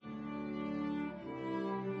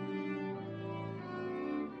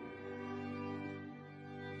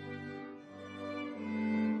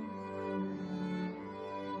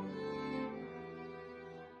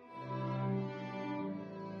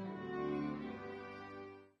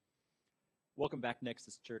Welcome back,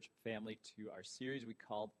 Nexus Church family, to our series we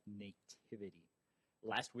called Nativity.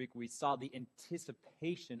 Last week we saw the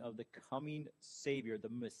anticipation of the coming Savior, the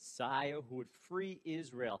Messiah who would free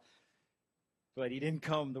Israel. But he didn't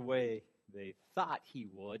come the way they thought he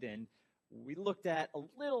would, and we looked at a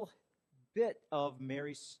little bit of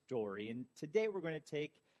Mary's story. And today we're going to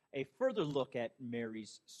take a further look at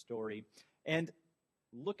Mary's story and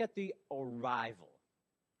look at the arrival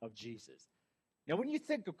of Jesus. Now, when you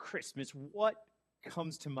think of Christmas, what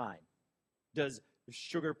comes to mind? Does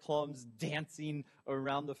sugar plums dancing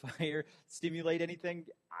around the fire stimulate anything?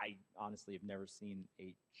 I honestly have never seen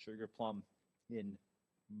a sugar plum in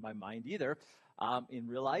my mind either, in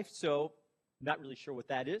real life, so not really sure what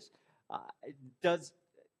that is. Does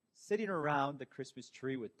sitting around the Christmas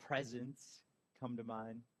tree with presents come to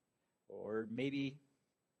mind? Or maybe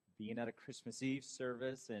being at a Christmas Eve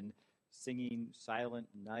service and singing Silent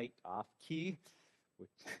Night off key, which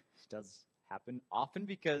does happen often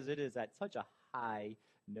because it is at such a high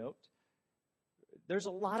note. There's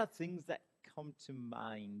a lot of things that come to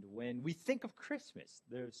mind when we think of Christmas.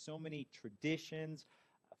 There's so many traditions,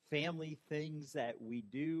 family things that we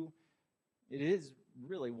do. It is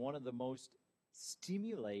really one of the most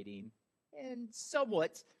stimulating and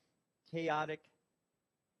somewhat chaotic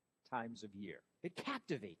times of year. It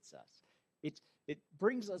captivates us. It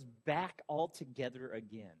brings us back all together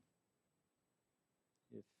again.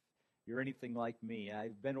 If you're anything like me,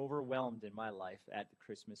 I've been overwhelmed in my life at the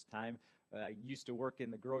Christmas time. I used to work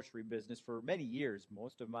in the grocery business for many years,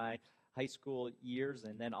 most of my high school years,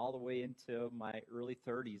 and then all the way into my early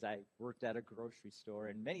 30s. I worked at a grocery store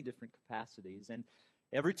in many different capacities. And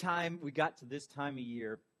every time we got to this time of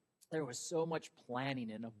year, there was so much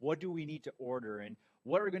planning and of what do we need to order and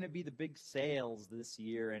what are going to be the big sales this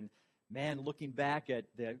year. And man, looking back at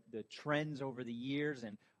the trends over the years,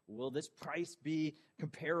 and will this price be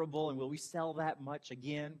comparable, and will we sell that much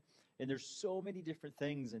again? And there's so many different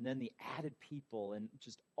things, and then the added people, and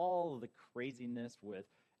just all of the craziness with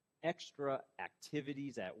extra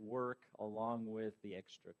activities at work, along with the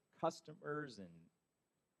extra customers and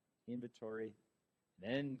inventory.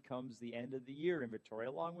 Then comes the end of the year inventory,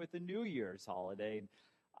 along with the New Year's holiday. And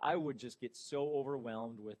I would just get so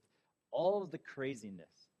overwhelmed with all of the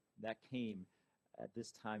craziness that came at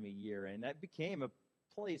this time of year. And that became a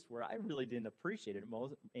place where I really didn't appreciate it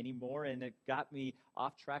anymore, and it got me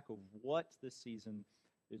off track of what the season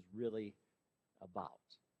is really about.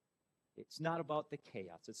 It's not about the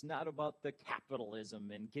chaos. It's not about the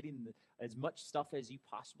capitalism and getting as much stuff as you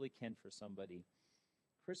possibly can for somebody.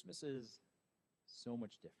 Christmas is so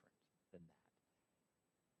much different than that.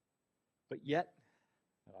 But yet,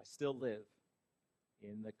 I still live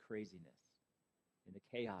in the craziness, in the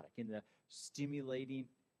chaotic, in the stimulating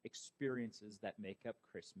experiences that make up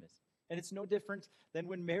Christmas. And it's no different than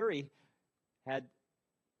when Mary had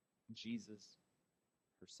Jesus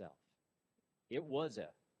herself. It was a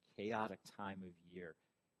chaotic time of year,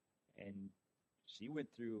 and she went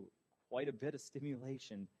through quite a bit of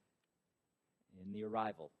stimulation in the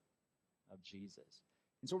arrival of Jesus.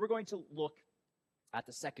 And so we're going to look at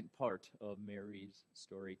the second part of Mary's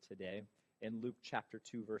story today in Luke chapter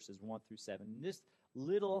 2, verses 1 through 7. This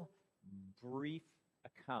little brief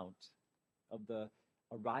account of the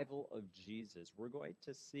arrival of Jesus, we're going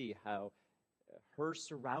to see how her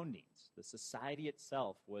surroundings, the society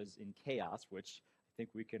itself, was in chaos, which I think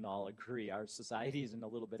we can all agree our society is in a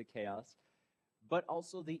little bit of chaos, but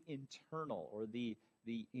also the internal or the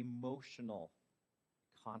emotional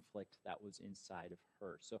conflict that was inside of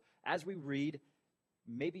her. So as we read,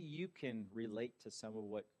 maybe you can relate to some of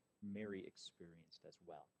what Mary experienced as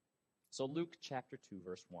well. So Luke chapter 2,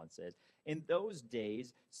 verse 1 says, "In those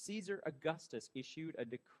days, Caesar Augustus issued a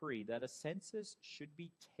decree that a census should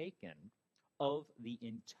be taken of the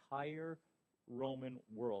entire Roman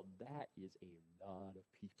world." That is a lot of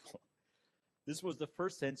people. This was the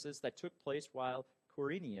first census that took place while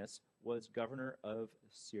Quirinius was governor of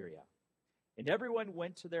Syria. And everyone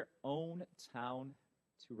went to their own town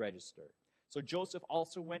to register. So Joseph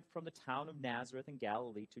also went from the town of Nazareth in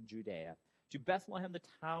Galilee to Judea, to Bethlehem, the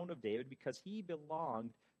town of David, because he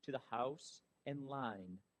belonged to the house and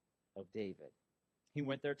line of David. He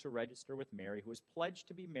went there to register with Mary, who was pledged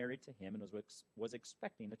to be married to him and was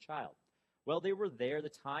expecting a child. While they were there, the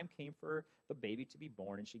time came for the baby to be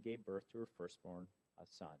born, and she gave birth to her firstborn, a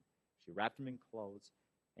son. She wrapped him in clothes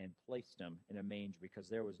and placed him in a manger because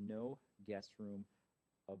there was no guest room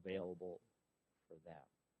available for them.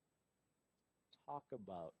 Talk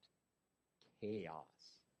about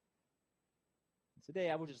chaos.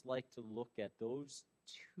 Today, I would just like to look at those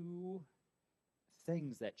two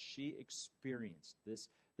things that she experienced,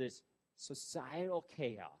 this societal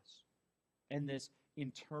chaos and this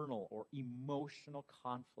internal or emotional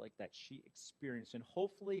conflict that she experienced. And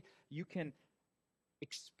hopefully you can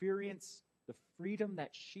experience the freedom that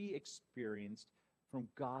she experienced from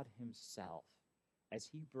God himself as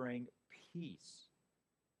he bring peace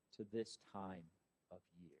to this time of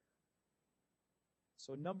year.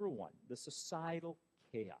 So number one, the societal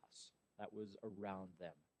chaos that was around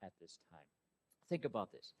them at this time. Think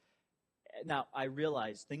about this. Now, I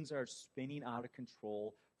realize things are spinning out of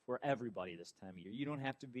control for everybody this time of year. You don't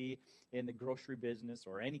have to be in the grocery business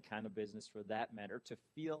or any kind of business for that matter to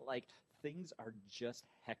feel like things are just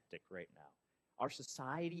hectic right now. Our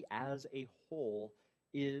society as a whole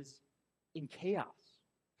is in chaos,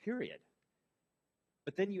 period.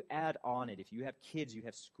 But then you add on it. If you have kids, you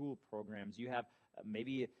have school programs, you have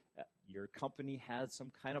maybe your company has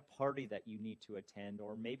some kind of party that you need to attend,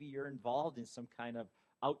 or maybe you're involved in some kind of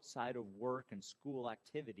outside of work and school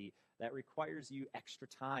activity that requires you extra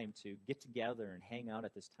time to get together and hang out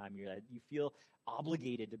at this time of year that you feel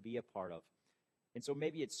obligated to be a part of. And so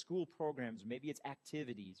maybe it's school programs, maybe it's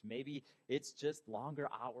activities, maybe it's just longer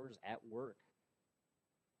hours at work.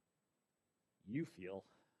 You feel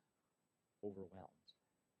overwhelmed.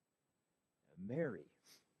 Mary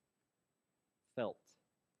felt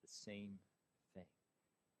the same thing.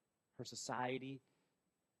 Her society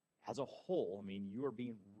as a whole, I mean, you are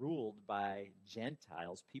being ruled by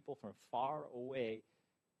Gentiles, people from far away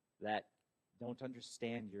that don't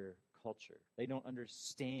understand your culture. They don't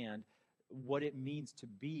understand what it means to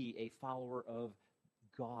be a follower of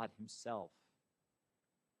God himself.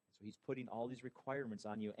 So he's putting all these requirements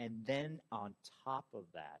on you, and then on top of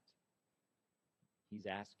that, he's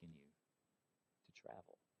asking you to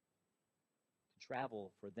travel. To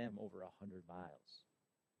travel for them over 100 miles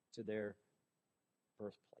to their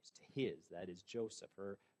birthplace, to his, that is Joseph,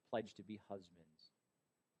 her pledged to be husband's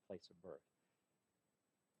place of birth.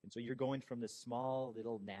 And so you're going from this small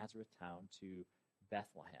little Nazareth town to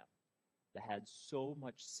Bethlehem that had so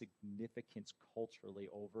much significance culturally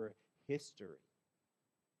over history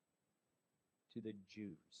to the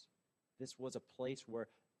Jews. This was a place where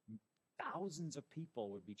thousands of people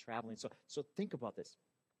would be traveling. So think about this.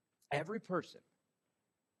 Every person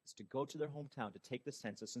is to go to their hometown to take the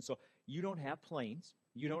census. And so you don't have planes,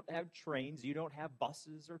 you don't have trains, you don't have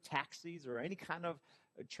buses or taxis or any kind of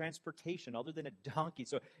transportation other than a donkey.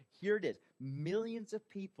 So here it is. Millions of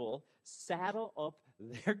people saddle up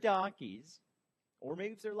their donkeys, or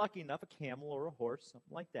maybe if they're lucky enough, a camel or a horse,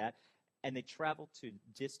 something like that, and they travel to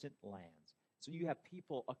distant lands. So you have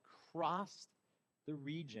people across the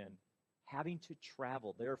region having to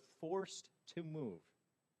travel. They're forced to move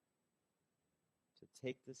to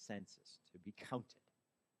take the census, to be counted.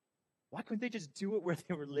 Why couldn't they just do it where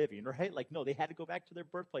they were living, right? Like, no, they had to go back to their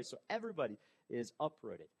birthplace. So everybody is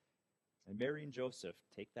uprooted. And Mary and Joseph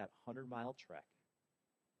take that 100-mile trek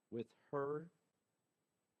with her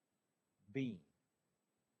being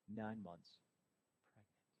 9 months pregnant.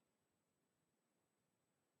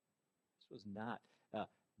 This was not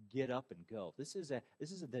get up and go. This is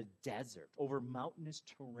the desert over mountainous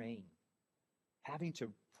terrain, having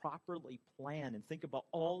to properly plan and think about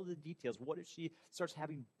all of the details. What if she starts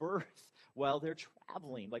having birth while they're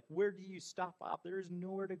traveling? Like, where do you stop off? There is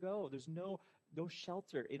nowhere to go. There's no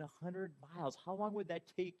shelter in 100 miles. How long would that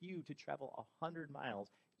take you to travel 100 miles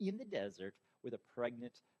in the desert with a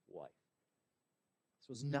pregnant wife? This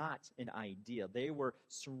was not an idea. They were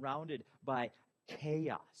surrounded by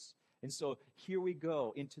chaos. And so here we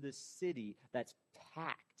go into this city that's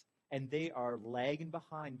packed, and they are lagging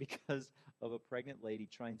behind because of a pregnant lady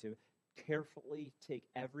trying to carefully take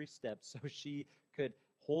every step so she could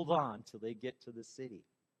hold on till they get to the city.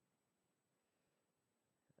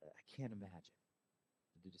 I can't imagine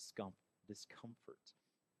the discomfort,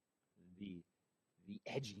 the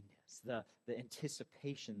edginess, the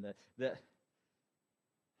anticipation, the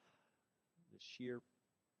sheer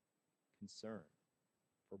concern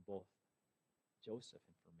for both Joseph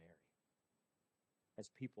and for Mary, as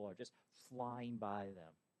people are just flying by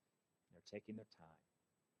them. They're taking their time,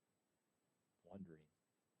 wondering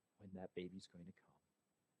when that baby's going to come.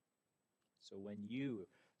 So when you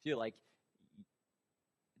feel like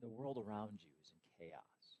the world around you is in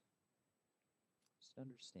chaos, just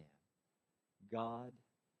understand, God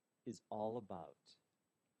is all about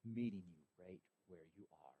meeting you right where you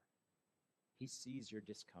are. He sees your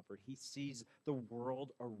discomfort. He sees the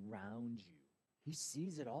world around you. He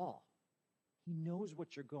sees it all. He knows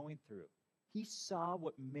what you're going through. He saw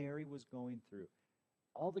what Mary was going through.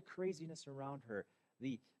 All the craziness around her,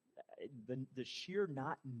 the sheer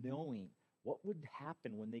not knowing what would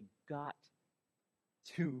happen when they got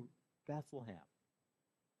to Bethlehem.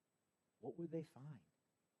 What would they find?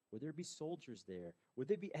 Would there be soldiers there? Would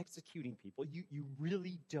they be executing people? You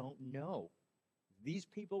really don't know. These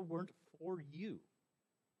people weren't for you.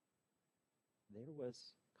 There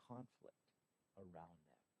was conflict around them,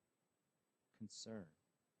 concern,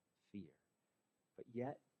 fear. But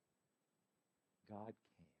yet, God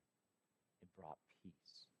came and brought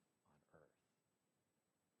peace on earth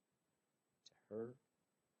to her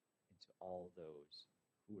and to all those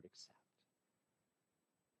who would accept.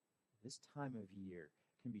 This time of year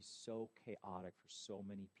can be so chaotic for so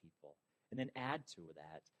many people. And then add to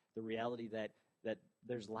that the reality that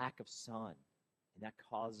there's lack of sun, and that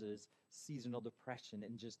causes seasonal depression,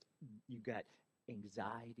 and just you got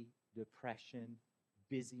anxiety, depression,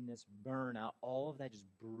 busyness, burnout, all of that just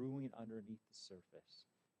brewing underneath the surface.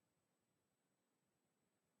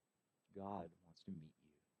 God wants to meet you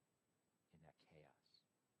in that chaos.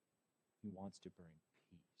 He wants to bring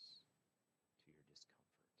peace to your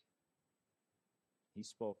discomfort. He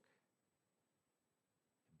spoke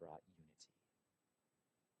and brought unity.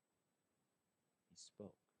 He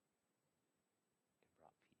spoke and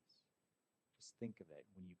brought peace. Just think of it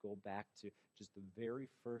when you go back to just the very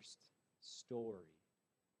first story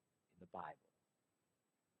in the Bible.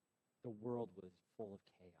 The world was full of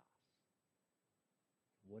chaos.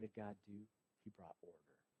 What did God do? He brought order.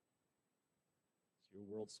 So your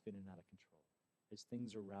world's spinning out of control. There's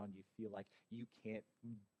things around you feel like you can't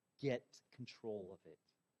get control of it.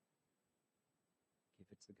 Give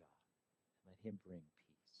it to God and let him bring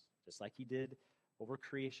peace. Just like he did over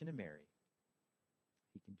creation and Mary,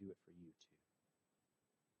 he can do it for you too.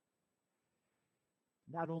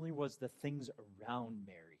 Not only was the things around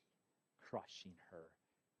Mary crushing her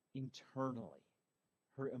internally,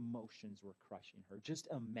 her emotions were crushing her. Just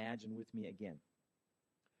imagine with me again.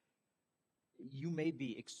 You may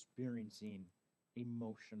be experiencing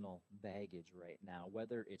emotional baggage right now,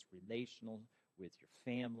 whether it's relational with your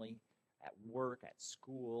family, at work, at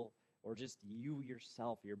school, or just you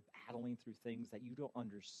yourself. You're battling through things that you don't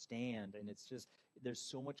understand, and it's just, there's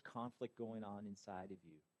so much conflict going on inside of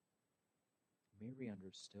you. Mary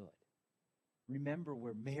understood. Remember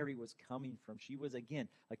where Mary was coming from. She was, again,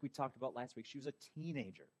 like we talked about last week, she was a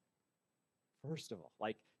teenager. First of all,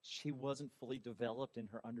 like she wasn't fully developed in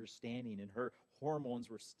her understanding, and her hormones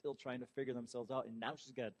were still trying to figure themselves out. And now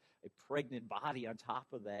she's got a pregnant body on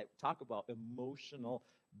top of that. Talk about emotional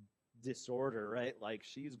disorder, right? Like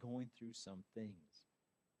she's going through some things.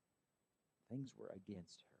 Things were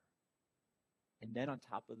against her. And then on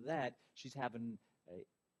top of that, she's having a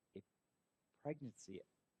pregnancy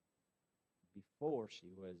before she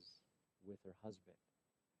was with her husband,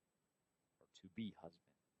 or to-be husband.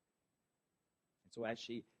 And so as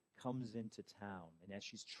she comes into town, and as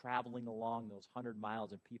she's traveling along those 100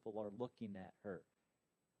 miles, and people are looking at her,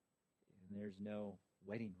 and there's no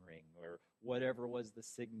wedding ring or whatever was the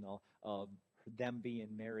signal of them being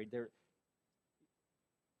married,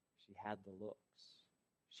 she had the looks.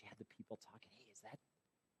 She had the people talking, hey, is that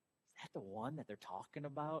the one that they're talking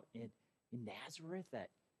about in Nazareth that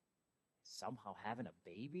somehow having a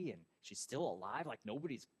baby and she's still alive? Like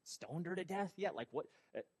nobody's stoned her to death yet? Like what's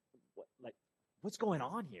going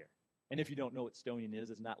on here? And if you don't know what stoning is,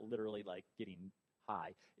 it's not literally like getting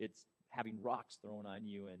high. It's having rocks thrown on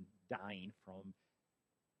you and dying from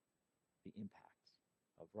the impacts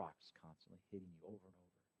of rocks constantly hitting you over and over.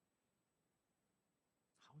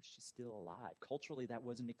 How is she still alive? Culturally, that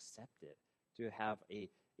wasn't accepted, to have a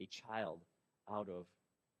child out of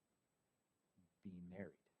being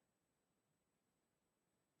married.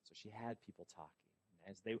 So she had people talking.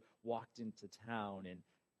 And as they walked into town and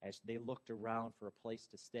as they looked around for a place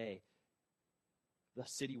to stay, the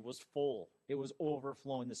city was full. It was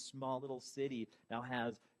overflowing. This small little city now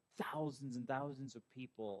has thousands and thousands of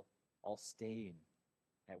people all staying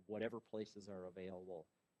at whatever places are available.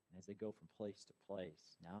 And as they go from place to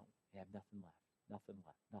place, now they have nothing left, nothing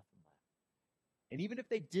left, nothing left. And even if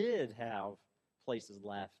they did have places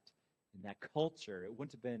left in that culture, it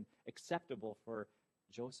wouldn't have been acceptable for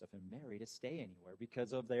Joseph and Mary to stay anywhere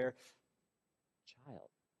because of their child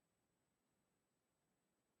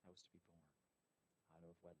that was to be born out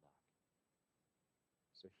of wedlock.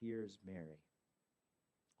 So here's Mary,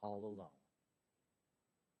 all alone,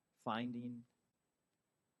 finding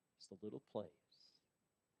just a little place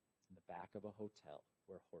in the back of a hotel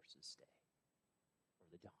where horses stay, or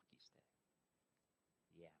the donkeys stay,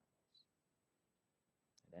 the animals.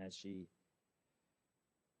 And as she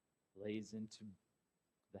lays into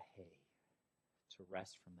the hay to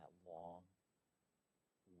rest from that long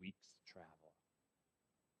week's travel,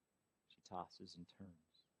 she tosses and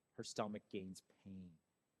turns. Her stomach gains pain.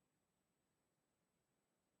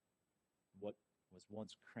 What Was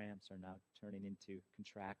once cramps are now turning into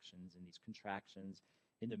contractions, and these contractions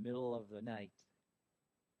in the middle of the night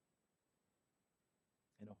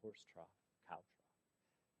in a horse trough, cow trough.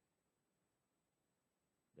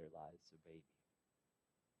 There lies a baby.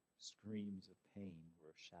 Screams of pain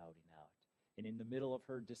were shouting out. And in the middle of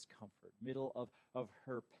her discomfort, middle of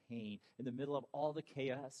her pain, in the middle of all the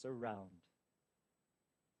chaos around,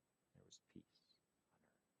 there was peace on earth.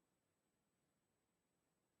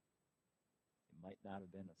 It might not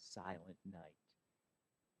have been a silent night,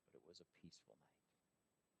 but it was a peaceful night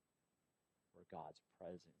where God's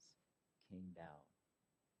presence came down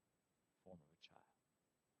in the form of a child.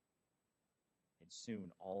 And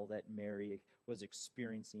soon all that Mary was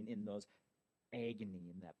experiencing in those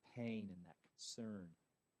agony and that pain and that concern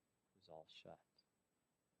was all shut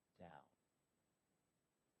down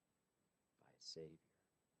by a Savior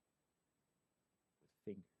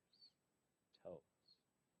with fingers, toes,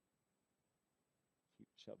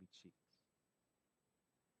 cute chubby cheeks,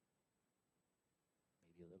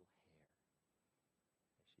 maybe a little hair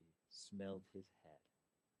as she smelled his head.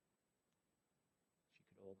 She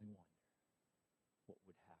could only wonder what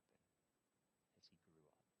would happen as he grew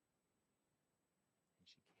up. And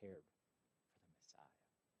she cared for the Messiah.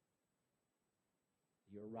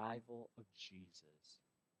 The arrival of Jesus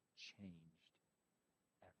changed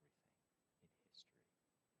everything in history.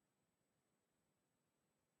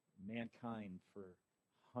 Mankind for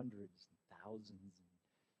hundreds and thousands and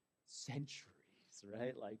centuries,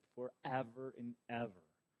 right? Like forever and ever,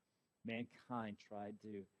 mankind tried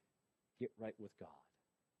to get right with God.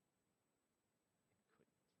 And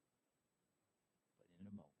couldn't. But in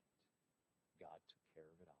a moment, God took care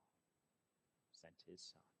of it all. Sent his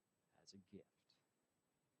son as a gift.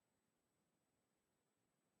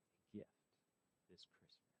 A gift this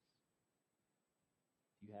Christmas.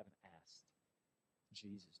 If you haven't asked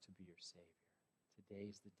Jesus to be your Savior, today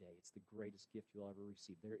is the day. It's the greatest gift you'll ever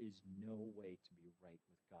receive. There is no way to be right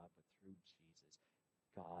with God but through Jesus.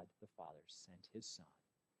 God the Father sent his Son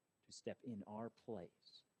to step in our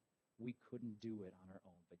place. We couldn't do it on our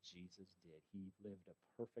own, but Jesus did. He lived a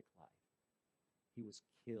perfect life. He was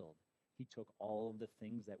killed. He took all of the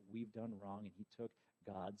things that we've done wrong, and he took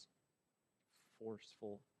God's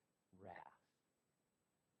forceful wrath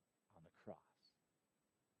on the cross.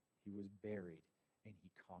 He was buried, and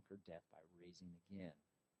he conquered death by raising again.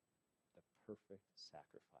 The perfect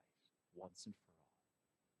sacrifice, once and for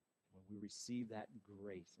all. When we receive that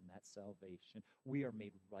grace and that salvation, we are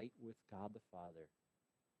made right with God the Father.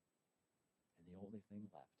 And the only thing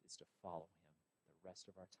left is to follow him the rest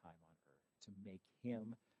of our time on earth, to make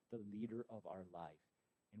him the leader of our life.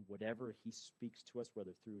 And whatever he speaks to us,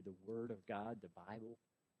 whether through the Word of God, the Bible,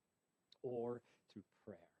 or through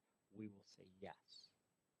prayer, we will say yes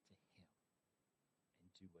to him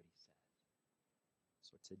and do what he says.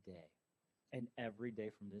 So today, and every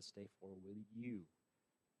day from this day forward, will you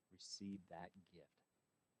receive that gift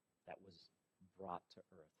that was brought to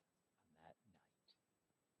earth on that night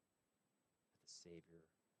that the Savior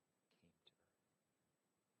came to earth?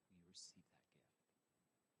 Will you receive that gift?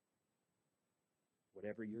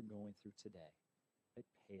 Whatever you're going through today, it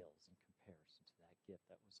pales in comparison to that gift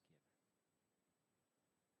that was given.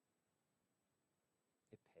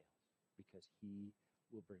 It pales because he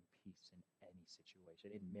will bring peace in any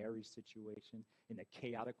situation. In Mary's situation, in the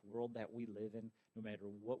chaotic world that we live in, no matter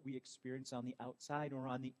what we experience on the outside or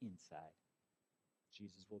on the inside,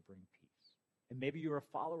 Jesus will bring peace. And maybe you're a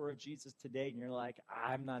follower of Jesus today and you're like,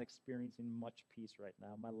 I'm not experiencing much peace right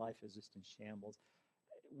now. My life is just in shambles.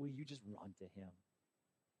 Will you just run to him?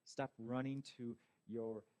 Stop running to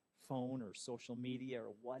your phone or social media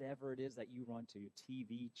or whatever it is that you run to, your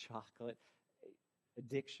TV, chocolate,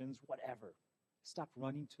 addictions, whatever. Stop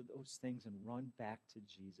running to those things and run back to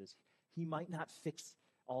Jesus. He might not fix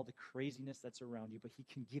all the craziness that's around you, but he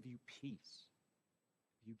can give you peace.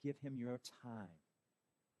 If you give him your time,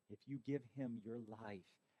 if you give him your life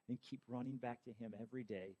and keep running back to him every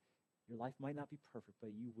day, your life might not be perfect,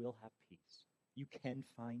 but you will have peace. You can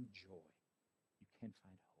find joy. You can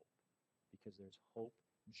find hope because there's hope,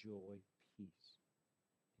 joy, peace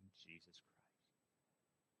in Jesus Christ.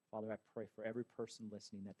 Father, I pray for every person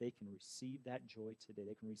listening that they can receive that joy today.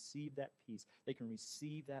 They can receive that peace. They can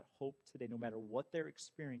receive that hope today, no matter what they're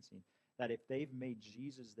experiencing, that if they've made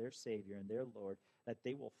Jesus their Savior and their Lord, that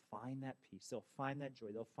they will find that peace. They'll find that joy.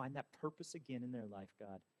 They'll find that purpose again in their life,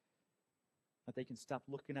 God. That they can stop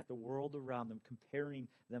looking at the world around them, comparing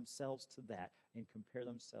themselves to that, and compare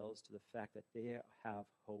themselves to the fact that they have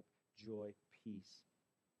hope, joy, peace.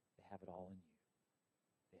 They have it all in you.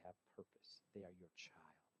 They have purpose. They are your child.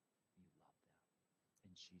 You love them.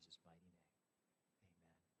 In Jesus' mighty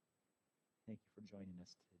name, thank you for joining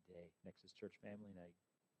us today, Nexus Church family. And I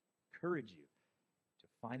encourage you to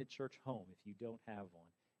find a church home if you don't have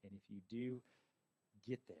one. And if you do,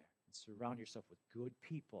 get there and surround yourself with good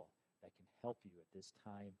people that can help you at this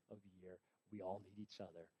time of year. We all need each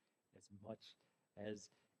other as much as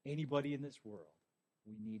anybody in this world.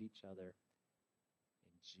 We need each other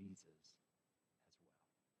in Jesus as well.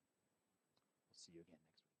 We'll see you again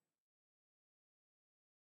next week.